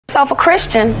yourself a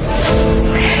Christian,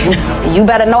 you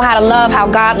better know how to love how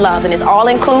God loves, and it's all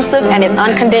inclusive and it's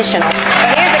unconditional.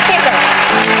 But here's the kicker.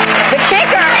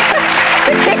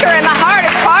 The kicker and the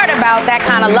hardest part about that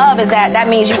kind of love is that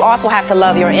means you also have to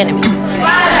love your enemies.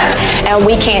 And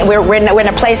we can't, we're in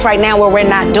a place right now where we're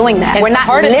not doing that. We're not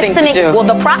listening. Well,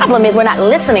 the problem is we're not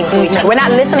listening to each other. We're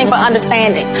not listening for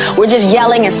understanding. We're just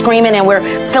yelling and screaming, and we're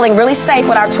feeling really safe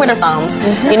with our Twitter thumbs.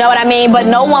 You know what I mean? But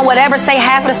no one would ever say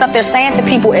half of the stuff they're saying to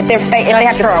people if they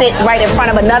have to sit right in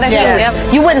front of another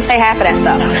human. You wouldn't say half of that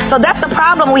stuff. So that's the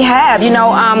problem we have. You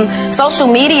know, social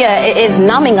media is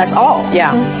numbing us all.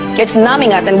 It's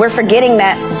numbing us, and we're forgetting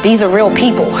that these are real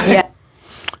people.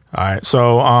 All right,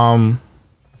 so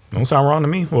don't sound wrong to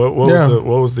me. What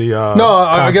was the no,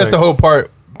 I guess the whole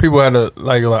part people had to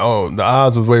like oh, the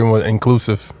odds was way more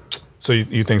inclusive. So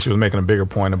you think she was making a bigger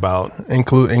point about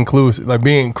inclusive, like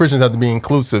being Christians have to be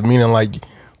inclusive, meaning like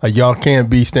y'all can't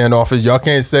be standoffish. Y'all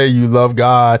can't say you love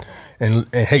God and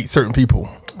hate certain people.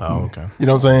 Oh, okay. You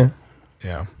know what I'm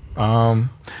saying? Yeah.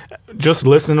 Just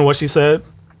listening to what she said.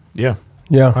 Yeah.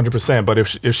 100%. But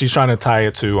if she's trying to tie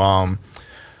it to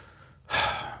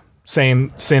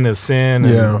saying sin is sin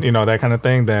and you know that kind of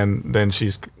thing, then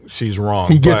she's wrong.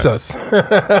 He gets us.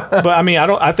 But I mean,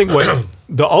 I think what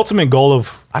the ultimate goal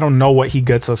of, I don't know what he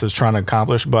gets us is trying to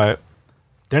accomplish, but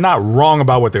they're not wrong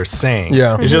about what they're saying.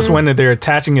 It's just when they're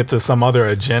attaching it to some other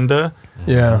agenda.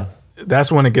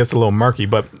 That's when it gets a little murky.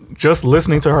 But just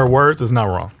listening to her words is not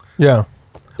wrong. I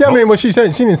mean, what she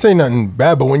said, she didn't say nothing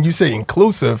bad, but when you say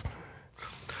inclusive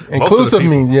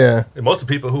means, and most of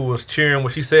the people who was cheering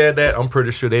when she said that, I'm pretty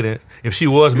sure they didn't. If she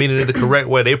was meaning it the correct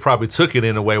way, they probably took it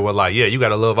in a way where like, yeah, you got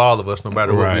to love all of us no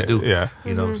matter what we do.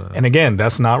 You know what I'm saying? And again,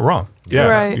 that's not wrong.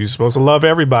 You're supposed to love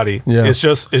everybody. It's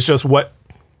just what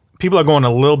people are going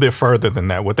a little bit further than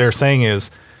that. What they're saying is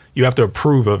you have to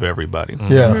approve of everybody.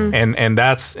 And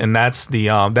that's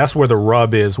where the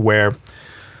rub is, where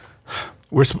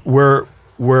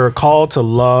we're called to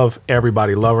love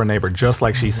everybody, love our neighbor, just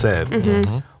like she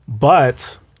said.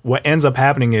 But what ends up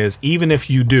happening is, even if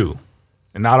you do,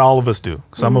 and not all of us do,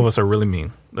 some of us are really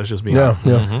mean. Let's just be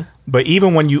honest. But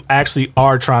even when you actually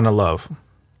are trying to love,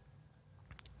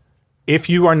 if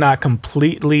you are not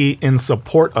completely in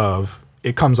support of,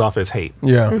 it comes off as hate.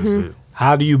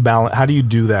 How do you balance? How do you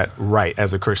do that right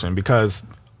as a Christian? Because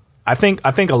I think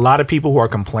a lot of people who are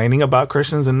complaining about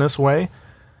Christians in this way,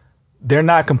 they're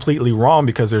not completely wrong,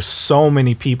 because there's so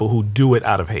many people who do it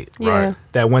out of hate.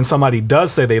 That when somebody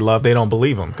does say they love, they don't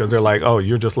believe them, because they're like, oh,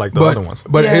 you're just like the other ones.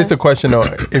 But here's the question though: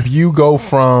 if you go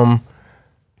from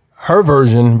her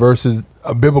version versus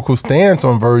a biblical stance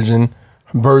on version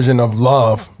of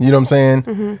love, you know what I'm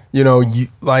saying? You know, you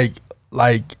like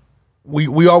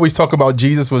we always talk about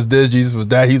Jesus was this, Jesus was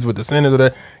that, he's with the sinners or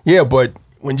that. Yeah, but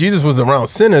when Jesus was around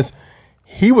sinners,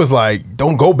 he was like,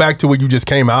 don't go back to what you just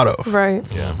came out of.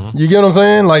 You get what I'm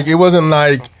saying? Like, it wasn't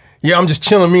like, yeah, I'm just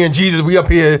chilling, me and Jesus, we up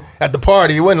here at the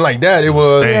party. It wasn't like that. It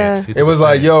was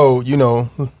like, yo, you know,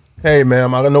 hey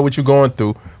man, I don't know what you're going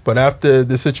through, but after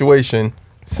the situation,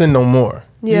 sin no more.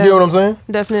 You get what I'm saying?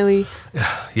 Definitely.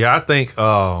 I think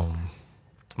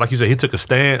like you said, he took a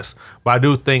stance, but I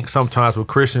do think sometimes with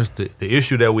Christians, the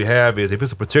issue that we have is if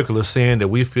it's a particular sin that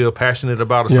we feel passionate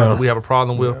about or something we have a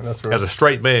problem with, as a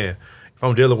straight man, if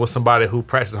I'm dealing with somebody who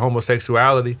practices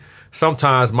homosexuality,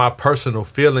 sometimes my personal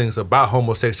feelings about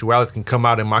homosexuality can come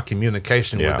out in my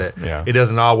communication with that. It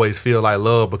doesn't always feel like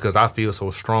love because I feel so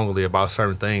strongly about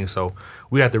certain things. So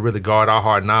we have to really guard our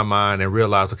heart and our mind and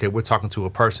realize, okay, we're talking to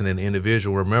a person, an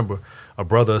individual. Remember, a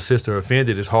brother or sister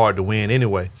offended is hard to win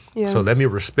anyway. So let me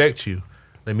respect you.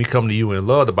 Let me come to you in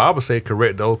love. The Bible says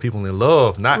correct those people in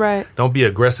love, not don't be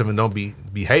aggressive and don't be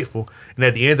hateful. And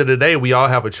at the end of the day, we all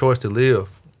have a choice to live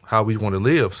how we want to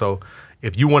live. So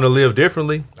if you want to live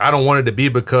differently, I don't want it to be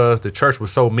because the church was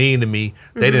so mean to me.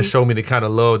 They didn't show me the kind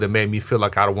of love that made me feel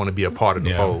like I don't want to be a part of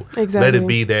the fold. Let it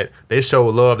be that they show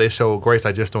love, they show grace.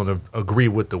 I just don't agree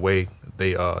with the way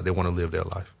they want to live their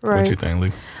life. What you think,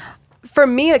 Lee? For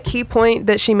me, a key point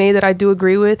that she made that I do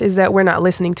agree with is that we're not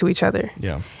listening to each other.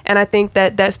 And I think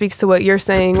that speaks to what you're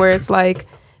saying, where it's like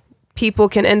people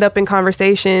can end up in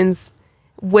conversations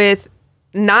with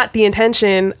not the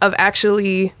intention of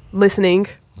actually listening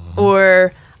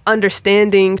or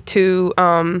understanding to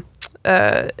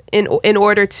in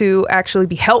order to actually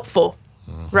be helpful,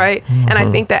 right? And I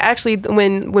think that actually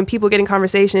when people get in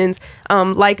conversations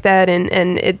like that and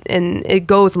it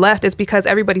goes left, it's because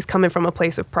everybody's coming from a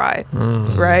place of pride,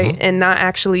 right? And not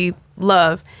actually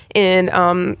love. And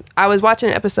I was watching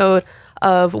an episode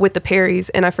of With the Perrys,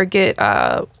 and I forget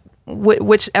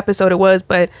which episode it was,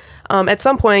 but at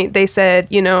some point they said,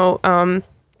 you know,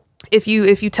 if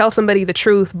you tell somebody the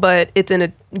truth, but it's in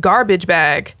a garbage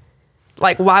bag,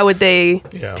 like, why would they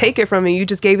take it from you? You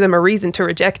just gave them a reason to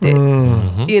reject it,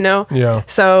 you know? Yeah.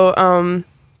 So,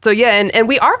 yeah, and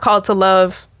we are called to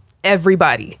love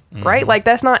everybody, right? Like,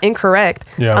 that's not incorrect.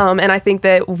 Yeah. And I think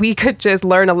that we could just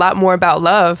learn a lot more about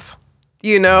love,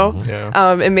 you know?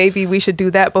 And maybe we should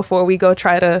do that before we go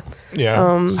try to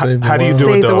how do you do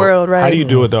save it, though? the world, right? How do you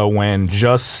do it, though, when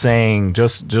just saying,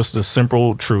 just the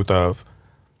simple truth of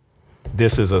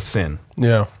this is a sin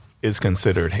is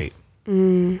considered hate?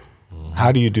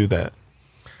 How do you do that?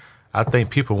 I think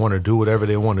people want to do whatever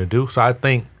they want to do. So I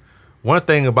think one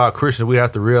thing about Christians we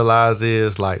have to realize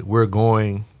is, like, we're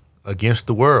going against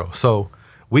the world. So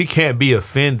we can't be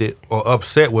offended or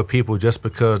upset with people just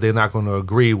because they're not going to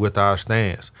agree with our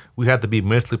stance. We have to be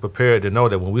mentally prepared to know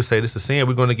that when we say this is sin,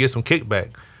 we're going to get some kickback.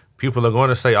 People are going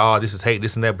to say, oh, this is hate,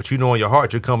 this and that. But you know in your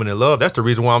heart you're coming in love. That's the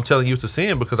reason why I'm telling you it's a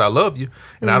sin, because I love you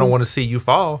and I don't want to see you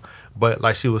fall. But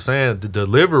like she was saying, the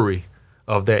delivery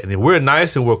of that. And if we're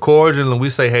nice and we're cordial and we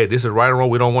say, hey, this is right or wrong,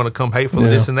 we don't want to come hateful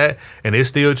and this and that, and they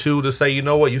still choose to say, you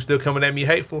know what, you still coming at me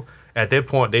hateful, at that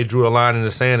point they drew a line in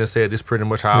the sand and said, this is pretty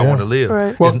much how I want to live.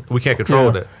 Right. Well, we can't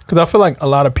control that. Because I feel like a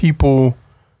lot of people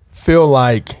feel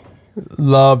like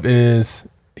love is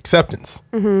acceptance.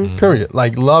 Period.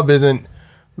 Like, love isn't,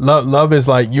 love is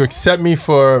like, you accept me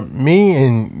for me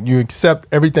and you accept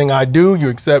everything I do, you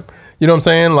accept, you know what I'm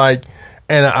saying? Like,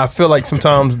 and I feel like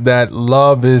sometimes that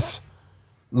love is,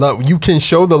 love, you can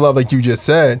show the love like you just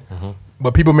said,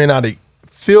 but people may not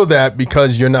feel that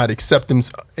because you're not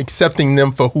accepting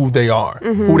them for who they are,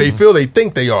 who they feel they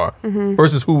think they are,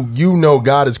 versus who you know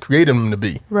God has created them to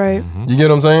be. Right. You get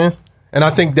what I'm saying? And I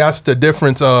think that's the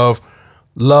difference of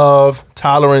love,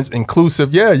 tolerance,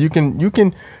 inclusive. Yeah, you can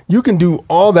do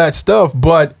all that stuff,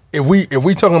 but if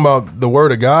we talking about the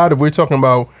Word of God, if we're talking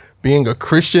about being a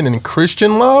Christian and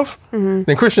Christian love,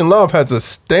 then Christian love has a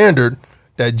standard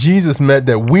that Jesus met,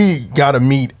 that we got to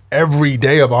meet every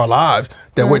day of our lives,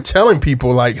 that we're telling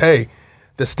people, like, hey,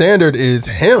 the standard is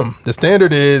him. The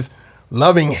standard is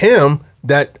loving him,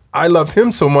 that I love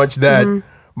him so much that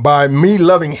by me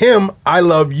loving him, I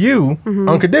love you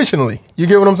unconditionally. You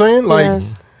get what I'm saying? Like,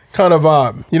 kind of,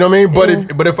 you know what I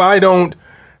mean?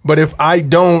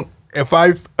 If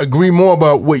I agree more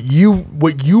about what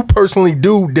you personally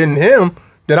do than him,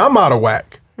 then I'm out of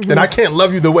whack. Then I can't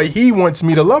love you the way he wants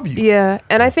me to love you. Yeah.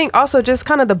 And I think also just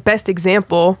kind of the best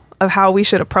example of how we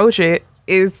should approach it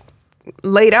is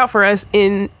laid out for us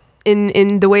in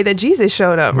the way that Jesus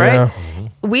showed up, right?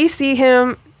 We see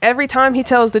him every time he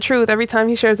tells the truth, every time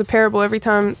he shares a parable, every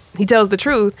time he tells the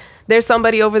truth, there's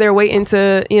somebody over there waiting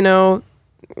to, you know,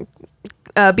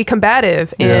 be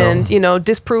combative and, you know,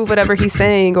 disprove whatever he's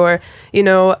saying, or, you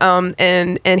know,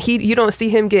 and you don't see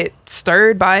him get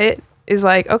stirred by it. Is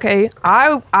like, okay,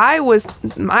 I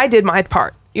did my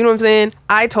part. You know what I'm saying?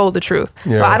 I told the truth.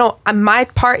 But my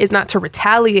part is not to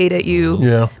retaliate at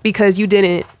you because you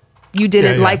didn't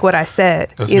like what I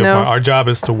said. That's you know? Point. Our job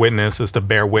is to witness, is to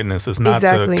bear witness. It's not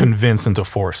to convince and to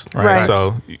force. Right?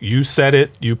 So you said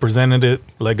it, you presented it,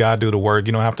 let God do the work.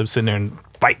 You don't have to sit there and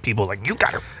fight people like, you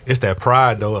got it. It's that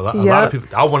pride, though. A lot of people,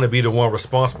 I want to be the one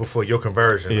responsible for your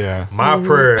conversion. My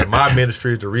prayer and my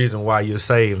ministry is the reason why you're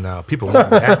saved now. People want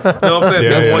that. You know what I'm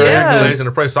saying? That's one of the accolades in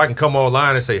the prayer. So I can come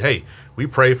online and say, hey, we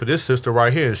prayed for this sister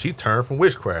right here and she turned from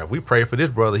witchcraft. We prayed for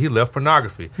this brother, he left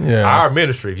pornography. Our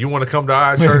ministry, if you want to come to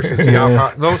our church and see our, you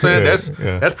know what I'm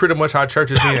saying? That's pretty much how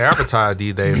church is being advertised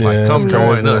these days. Like, come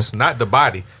join us, not the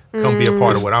body. Come be a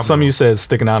part of what I'm doing. Something you said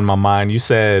sticking out in my mind. You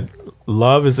said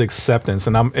love is acceptance,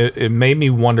 and it made me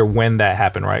wonder when that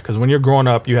happened, right? Because when you're growing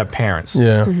up, you have parents,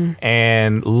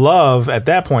 and love at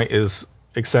that point is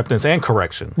acceptance and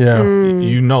correction.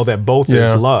 You know that both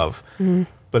is love,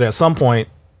 but at some point,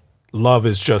 love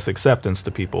is just acceptance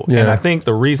to people. And I think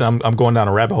the reason I'm going down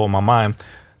a rabbit hole in my mind.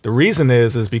 The reason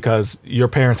is because your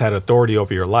parents had authority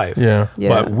over your life,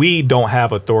 but we don't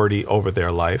have authority over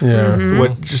their life.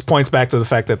 What just points back to the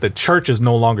fact that the church is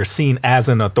no longer seen as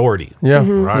an authority.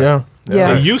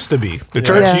 It used to be. The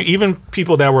church, even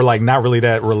people that were like not really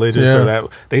that religious or that,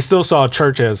 they still saw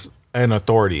church as an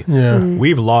authority.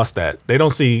 We've lost that. They don't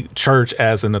see church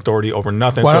as an authority over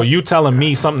nothing. So you telling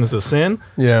me something is a sin,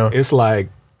 it's like,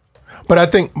 but I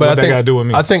think gotta do with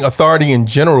me? I think authority in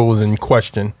general is in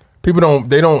question. People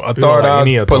don't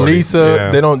authorize police.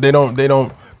 They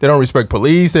don't respect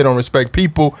police. They don't respect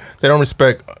people. They don't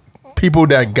respect people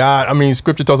that God. I mean,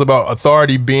 Scripture talks about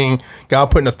authority being God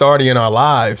putting authority in our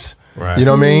lives. Right. You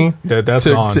know what I mean? That's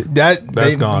gone.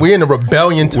 That's gone. We're in a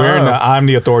rebellion time. We're in the I'm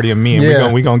the authority of me,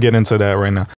 and we're gonna get into that right now.